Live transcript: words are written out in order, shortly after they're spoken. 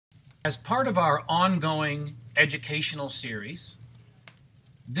As part of our ongoing educational series,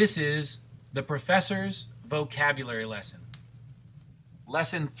 this is the Professor's Vocabulary Lesson.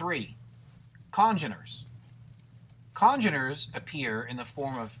 Lesson 3, Congeners. Congeners appear in the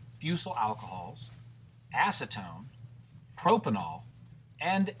form of fusel alcohols, acetone, propanol,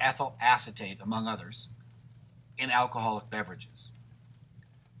 and ethyl acetate, among others, in alcoholic beverages.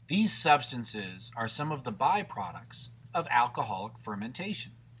 These substances are some of the byproducts of alcoholic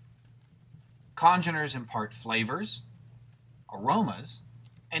fermentation. Congeners impart flavors, aromas,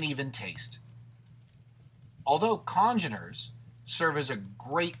 and even taste. Although congeners serve as a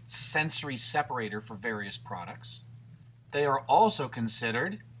great sensory separator for various products, they are also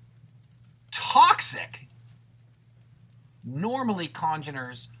considered toxic. Normally,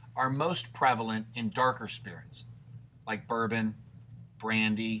 congeners are most prevalent in darker spirits, like bourbon,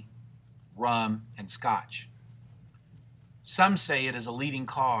 brandy, rum, and scotch. Some say it is a leading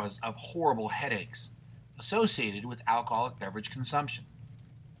cause of horrible headaches associated with alcoholic beverage consumption.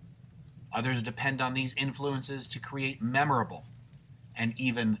 Others depend on these influences to create memorable and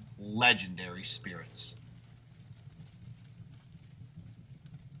even legendary spirits.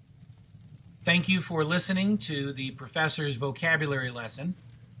 Thank you for listening to the Professor's Vocabulary Lesson.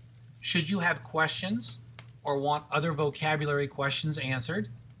 Should you have questions or want other vocabulary questions answered,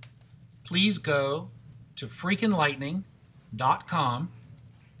 please go to FreakinLightning.com,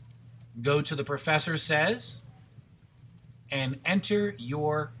 go to the Professor Says, and enter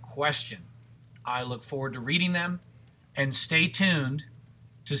your question. I look forward to reading them, and stay tuned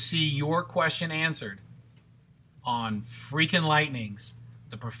to see your question answered on FreakinLightning's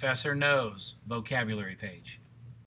The Professor Knows vocabulary page.